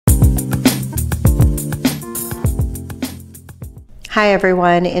Hi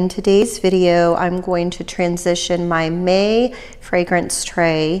everyone, in today's video I'm going to transition my May fragrance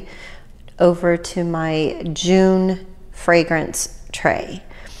tray over to my June fragrance tray.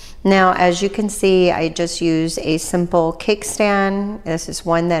 Now as you can see, I just use a simple cake stand. This is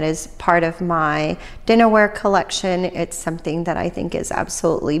one that is part of my dinnerware collection. It's something that I think is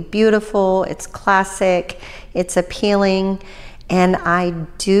absolutely beautiful. It's classic, it's appealing, and I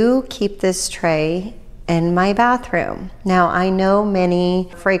do keep this tray in my bathroom. Now I know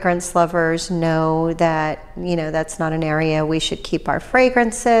many fragrance lovers know that, that's not an area we should keep our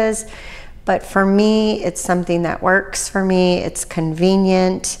fragrances, but for me, it's something that works for me. It's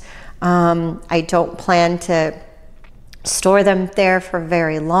convenient. I don't plan to store them there for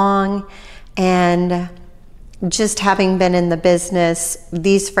very long, and just having been in the business,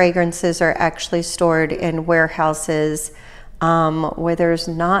 these fragrances are actually stored in warehouses where there's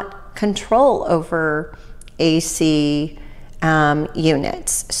not control over AC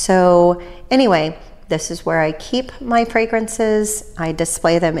units. So anyway, this is where I keep my fragrances. I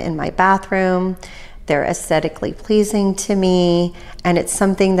display them in my bathroom. They're aesthetically pleasing to me, and it's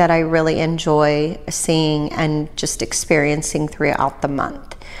something that I really enjoy seeing and just experiencing throughout the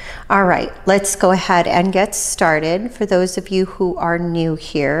month. All right, let's go ahead and get started. For those of you who are new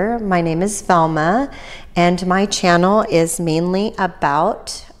here, my name is Velma, and my channel is mainly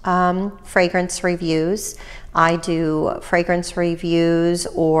about fragrance reviews. I do fragrance reviews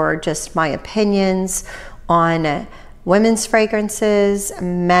or just my opinions on women's fragrances,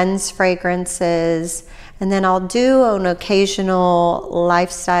 men's fragrances, and then I'll do an occasional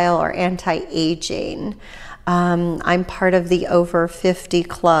lifestyle or anti-aging. I'm part of the over 50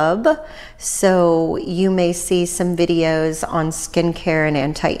 club, so you may see some videos on skincare and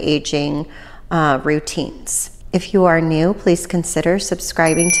anti-aging routines. If you are new, please consider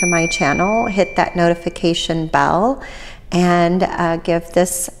subscribing to my channel, hit that notification bell, and give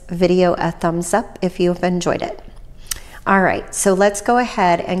this video a thumbs up if you've enjoyed it. All right, so let's go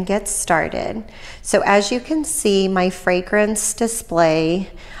ahead and get started. So as you can see, my fragrance display,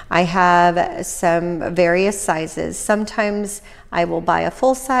 I have some various sizes. Sometimes I will buy a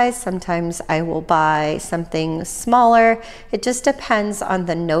full size, sometimes I will buy something smaller. It just depends on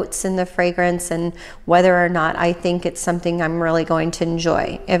the notes in the fragrance and whether or not I think it's something I'm really going to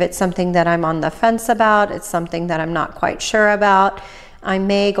enjoy. If it's something that I'm on the fence about, it's something that I'm not quite sure about, I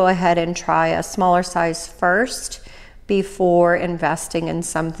may go ahead and try a smaller size first before investing in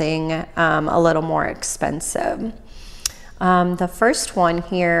something a little more expensive. The first one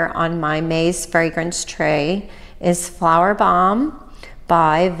here on my May's fragrance tray is Flowerbomb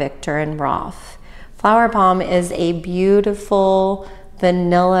by Viktor & Rolf. Flowerbomb is a beautiful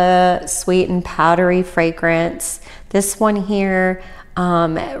vanilla, sweet and powdery fragrance. This one here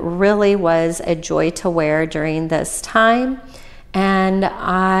really was a joy to wear during this time, and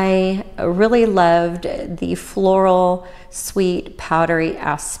I really loved the floral, sweet, powdery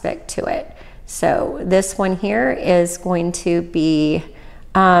aspect to it. So this one here is going to be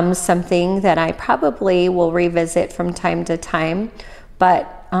something that I probably will revisit from time to time,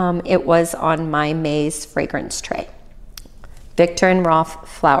 but it was on my May's fragrance tray. Viktor &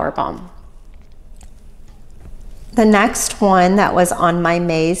 Rolf Flowerbomb. The next one that was on my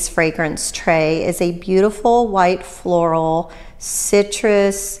May's fragrance tray is a beautiful white floral,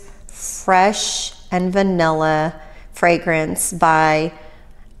 citrus, fresh, and vanilla fragrance by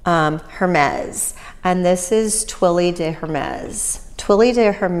Hermes, and this is Tuile de Hermes. Tuile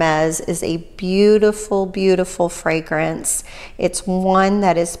de Hermes is a beautiful, beautiful fragrance. It's one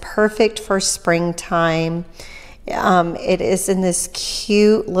that is perfect for springtime. It is in this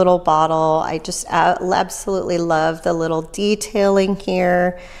cute little bottle. I just absolutely love the little detailing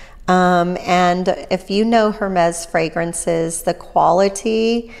here. And if you know Hermes fragrances, the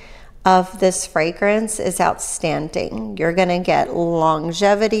quality of this fragrance is outstanding. You're going to get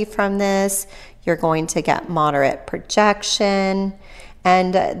longevity from this. You're going to get moderate projection.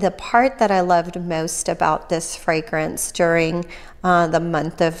 And the part that I loved most about this fragrance during the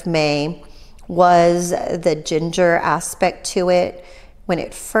month of May was the ginger aspect to it. When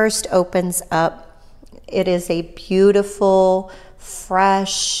it first opens up, it is a beautiful,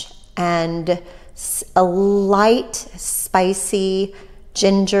 fresh, and a light, spicy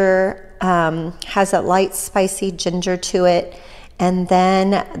ginger, has a light, spicy ginger to it. And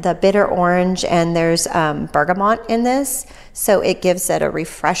then the bitter orange, and there's bergamot in this. So it gives it a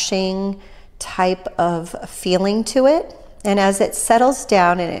refreshing type of feeling to it. And as it settles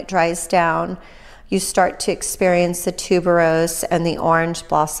down and it dries down, you start to experience the tuberose and the orange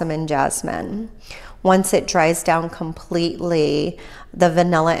blossom and jasmine. Once it dries down completely, the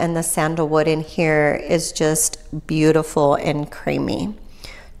vanilla and the sandalwood in here is just beautiful and creamy.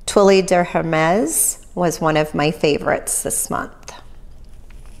 Tuile de Hermes was one of my favorites this month.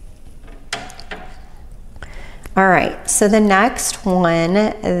 All right, so the next one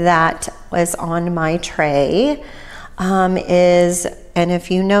that was on my tray is, and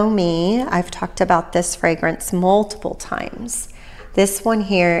if you know me, I've talked about this fragrance multiple times. This one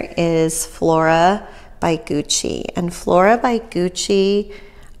here is Flora by Gucci, and Flora by Gucci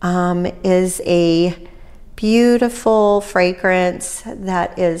is a beautiful fragrance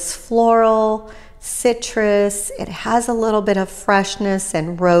that is floral, citrus. It has a little bit of freshness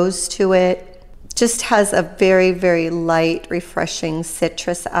and rose to it. Just has a very, very light, refreshing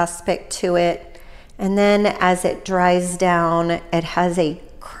citrus aspect to it. And then as it dries down, it has a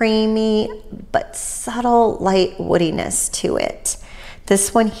creamy but subtle light woodiness to it.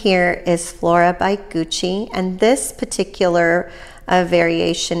 This one here is Flora by Gucci, and this particular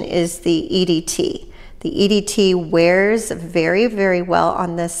variation is the EDT. The EDT wears very, very well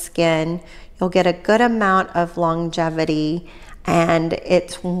on the skin. You'll get a good amount of longevity, and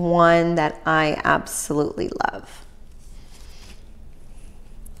it's one that I absolutely love.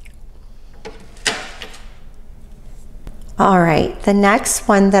 All right, the next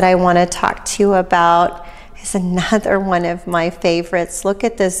one that I want to talk to you about is another one of my favorites. Look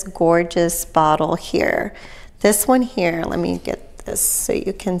at this gorgeous bottle here. This one here, let me get this so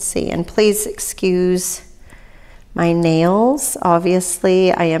you can see, and please excuse my nails.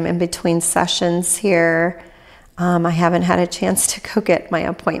 Obviously, I am in between sessions here. I haven't had a chance to go get my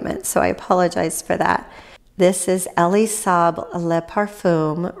appointment, so I apologize for that. This is Elie Saab Le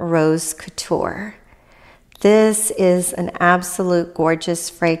Parfum Rose Couture. This is an absolute gorgeous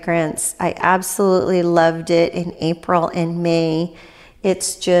fragrance. I absolutely loved it in April and May.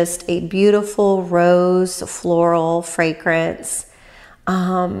 It's just a beautiful rose floral fragrance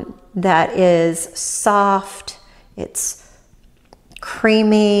that is soft, it's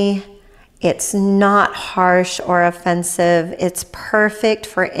creamy, it's not harsh or offensive. It's perfect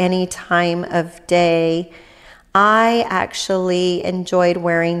for any time of day. I actually enjoyed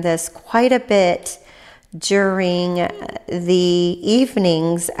wearing this quite a bit during the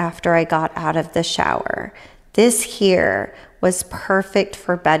evenings after I got out of the shower. This here was perfect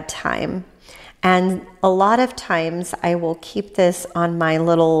for bedtime. And a lot of times I will keep this on my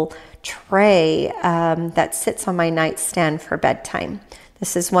little tray that sits on my nightstand for bedtime.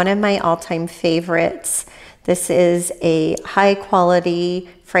 This is one of my all-time favorites. This is a high quality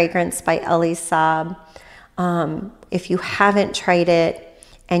fragrance by Elie Saab. If you haven't tried it,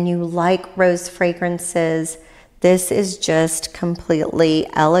 and you like rose fragrances, this is just completely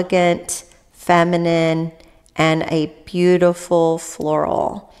elegant, feminine, and a beautiful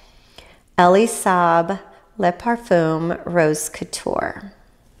floral. Elie Saab Le Parfum Rose Couture.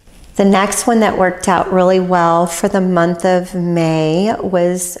 The next one that worked out really well for the month of May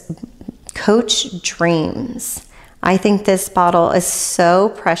was Coach Dreams. I think this bottle is so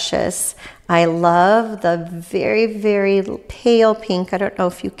precious. I love the very, very pale pink. I don't know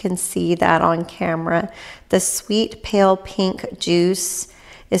if you can see that on camera. The sweet pale pink juice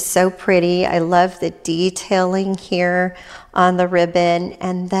is so pretty. I love the detailing here on the ribbon,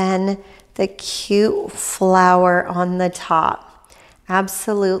 and then the cute flower on the top.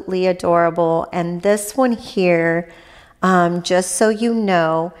 Absolutely adorable. And this one here, just so you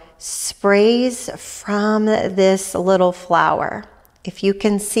know, sprays from this little flower. If you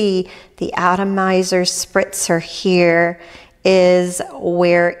can see, the atomizer spritzer here is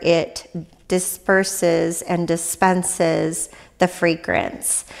where it disperses and dispenses the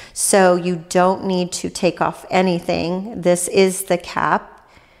fragrance. So you don't need to take off anything. This is the cap,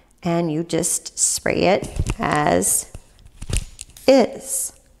 and you just spray it as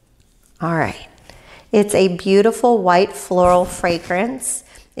is. All right. It's a beautiful white floral fragrance.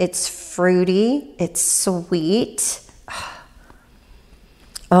 It's fruity, it's sweet.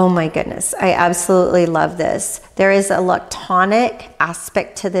 Oh my goodness, I absolutely love this. There is a lactonic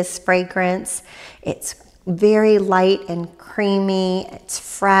aspect to this fragrance. It's very light and creamy, it's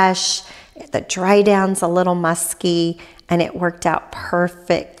fresh, the dry down's a little musky, and it worked out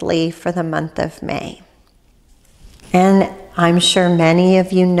perfectly for the month of May. And I'm sure many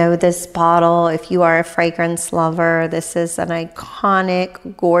of you know this bottle. If you are a fragrance lover, this is an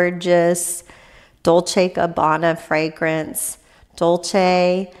iconic, gorgeous Dolce & Gabbana fragrance.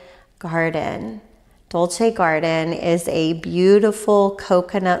 Dolce Garden. Dolce Garden is a beautiful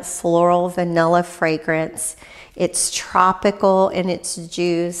coconut floral vanilla fragrance. It's tropical in its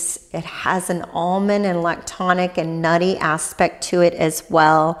juice. It has an almond and lactonic and nutty aspect to it as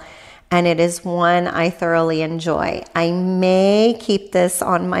well. and it is one I thoroughly enjoy. I may keep this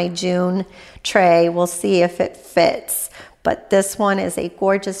on my June tray. We'll see if it fits, but this one is a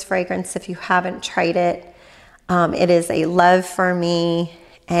gorgeous fragrance if you haven't tried it. It is a love for me,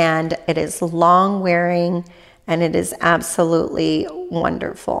 and it is long wearing, and it is absolutely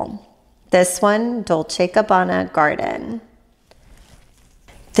wonderful. This one, Dolce & Gabbana Garden.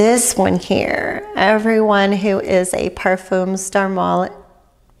 This one here, everyone who is a Perfumes de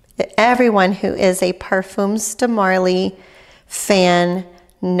Marly fan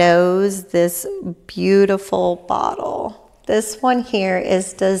knows this beautiful bottle. This one here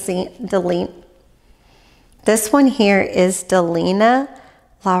is Delina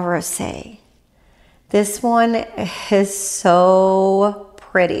La Rose. This one is so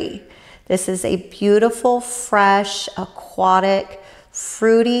pretty. This is a beautiful, fresh, aquatic,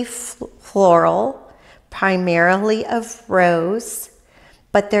 fruity floral, primarily of rose,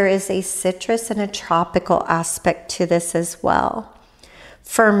 but there is a citrus and a tropical aspect to this as well.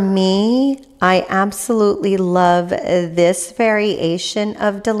 For me, I absolutely love this variation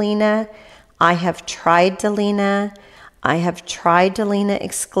of Delina. I have tried Delina. I have tried Delina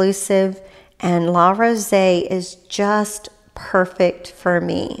Exclusive, and La Rose is just perfect for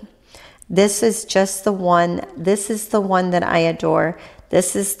me. This is just the one. This is the one that I adore.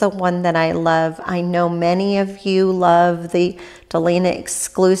 This is the one that I love. I know many of you love the Delina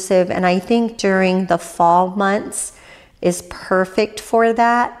Exclusive, and I think during the fall months is perfect for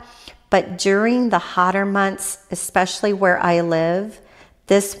that. But during the hotter months, especially where I live,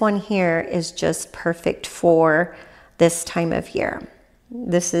 this one here is just perfect for this time of year.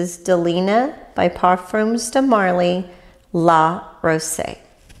 This is Delina by Perfumes de Marly, La Rose.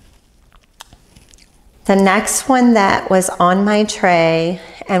 The next one that was on my tray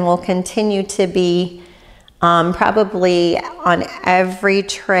and will continue to be probably on every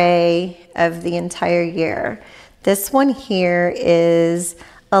tray of the entire year. This one here is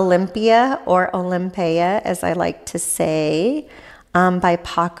Olympia, or Olympia as I like to say, by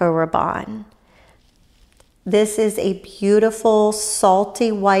Paco Rabanne. This is a beautiful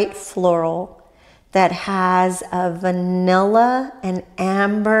salty white floral that has a vanilla and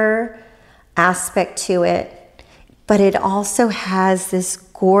amber aspect to it, but it also has this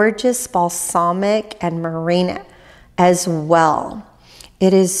gorgeous balsamic and marine as well.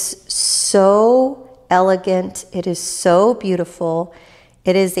 It is so elegant. It is so beautiful.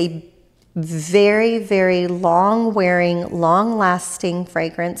 It is a very, very long wearing, long lasting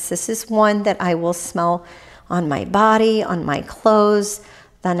fragrance. This is one that I will smell on my body, on my clothes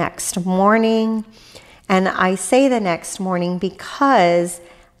the next morning. And I say the next morning because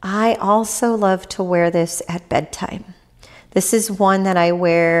I also love to wear this at bedtime. This is one that I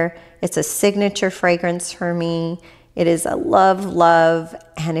wear. It's a signature fragrance for me. It is a love,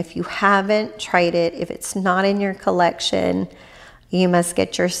 and if you haven't tried it, if it's not in your collection, you must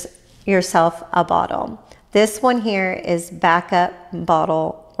get yourself a bottle. This one here is backup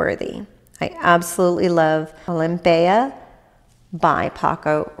bottle worthy. I absolutely love Olympia by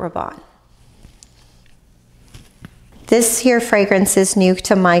Paco Rabanne. This here fragrance is new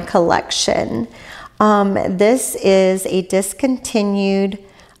to my collection. This is a discontinued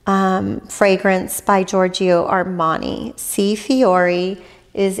fragrance by Giorgio Armani. C. Fiori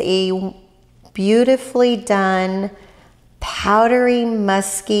is a beautifully done powdery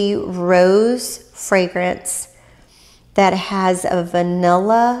musky rose fragrance that has a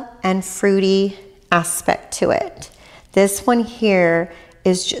vanilla and fruity aspect to it. This one here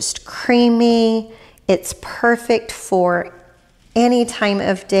is just creamy. It's perfect for any time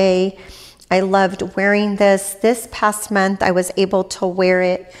of day. I loved wearing this. This past month, I was able to wear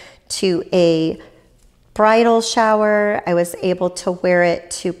it to a bridal shower. I was able to wear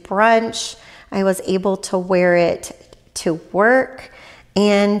it to brunch. I was able to wear it to work.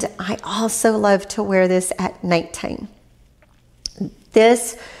 And I also love to wear this at nighttime.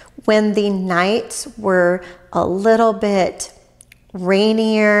 This, when the nights were a little bit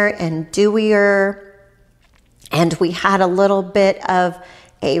rainier and dewier, and we had a little bit of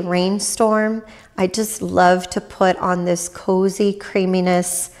a rainstorm, I just love to put on this cozy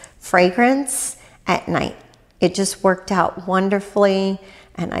creaminess fragrance at night. It just worked out wonderfully,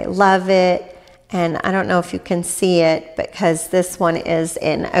 and I love it. And I don't know if you can see it because this one is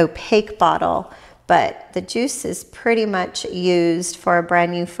an opaque bottle, but the juice is pretty much used for a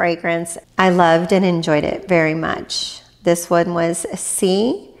brand new fragrance. I loved and enjoyed it very much. This one was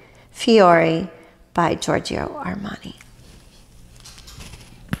C. Fiori by Giorgio Armani.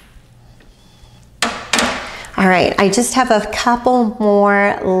 All right, I just have a couple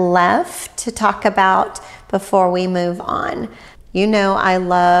more left to talk about before we move on. You know I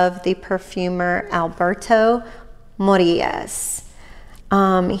love the perfumer Alberto Morillas.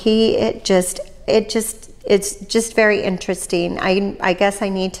 It's just very interesting. I guess I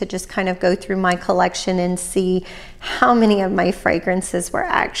need to just kind of go through my collection and see how many of my fragrances were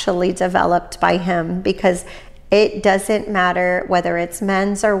actually developed by him, because it doesn't matter whether it's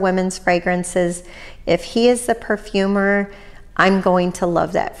men's or women's fragrances. If he is the perfumer, I'm going to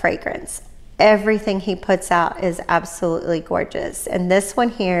love that fragrance. Everything he puts out is absolutely gorgeous. And this one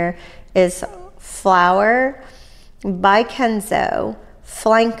here is Flower by Kenzo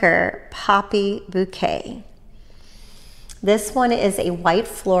Flanker Poppy Bouquet. This one is a white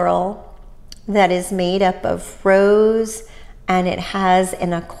floral that is made up of rose, and it has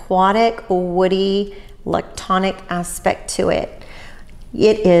an aquatic, woody, lactonic aspect to it.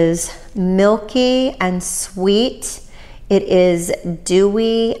 It is milky and sweet. It is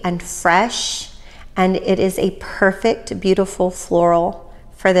dewy and fresh, and it is a perfect, beautiful floral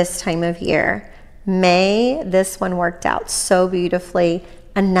for this time of year. May, this one worked out so beautifully.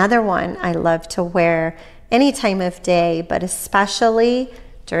 Another one I love to wear any time of day, but especially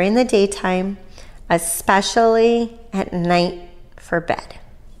during the daytime, especially at night for bed.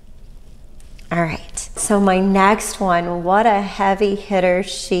 All right, so my next one, what a heavy hitter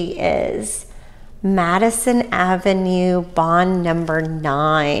she is. Madison Avenue Bond number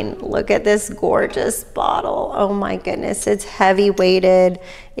 9. Look at this gorgeous bottle. Oh my goodness, it's heavy weighted.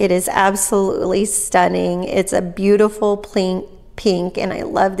 It is absolutely stunning. It's a beautiful pink, and I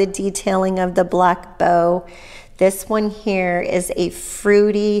love the detailing of the black bow. This one here is a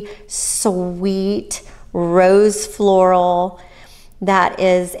fruity, sweet rose floral that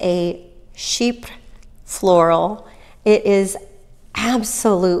is a chypre floral. It is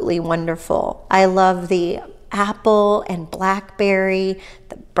absolutely wonderful. I love the apple and blackberry,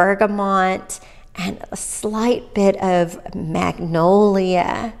 the bergamot, and a slight bit of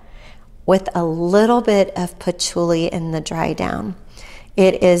magnolia with a little bit of patchouli in the dry down.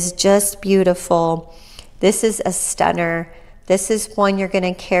 It is just beautiful. This is a stunner. This is one you're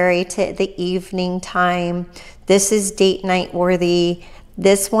going to carry to the evening time. This is date night worthy.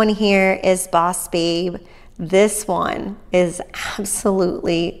 This one here is Boss Babe. This one is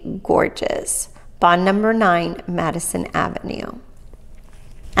absolutely gorgeous. Bond number 9, Madison Avenue.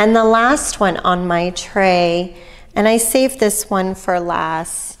 And the last one on my tray, and I saved this one for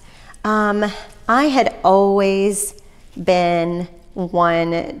last. I had always been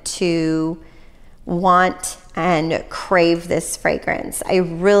one to want and crave this fragrance. I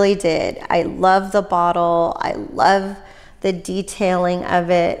really did. I love the bottle. I love the detailing of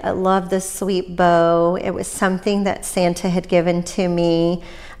it. I love the sweet bow. It was something that Santa had given to me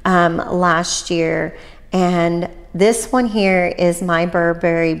last year. And this one here is my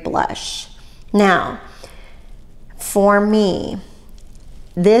Burberry blush. Now, for me,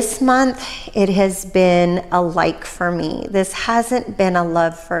 this month, it has been a like for me. This hasn't been a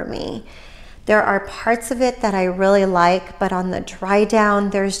love for me. There are parts of it that I really like, but on the dry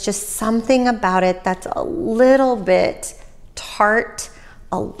down, there's just something about it that's a little bit tart,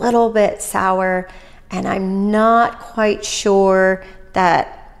 a little bit sour, and I'm not quite sure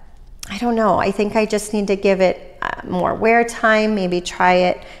that, I don't know, I think I just need to give it more wear time, maybe try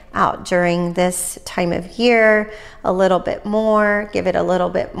it out during this time of year a little bit more, give it a little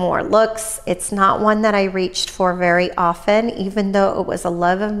bit more looks. It's not one that I reached for very often, even though it was a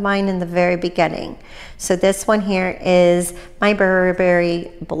love of mine in the very beginning. So this one here is my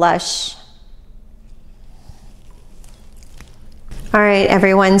Burberry blush. All right,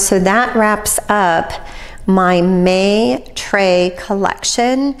 everyone, so that wraps up my May tray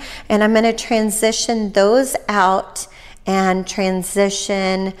collection, and I'm going to transition those out and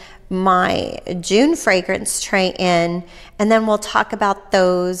transition my June fragrance tray in, and then we'll talk about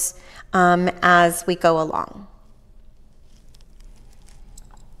those as we go along.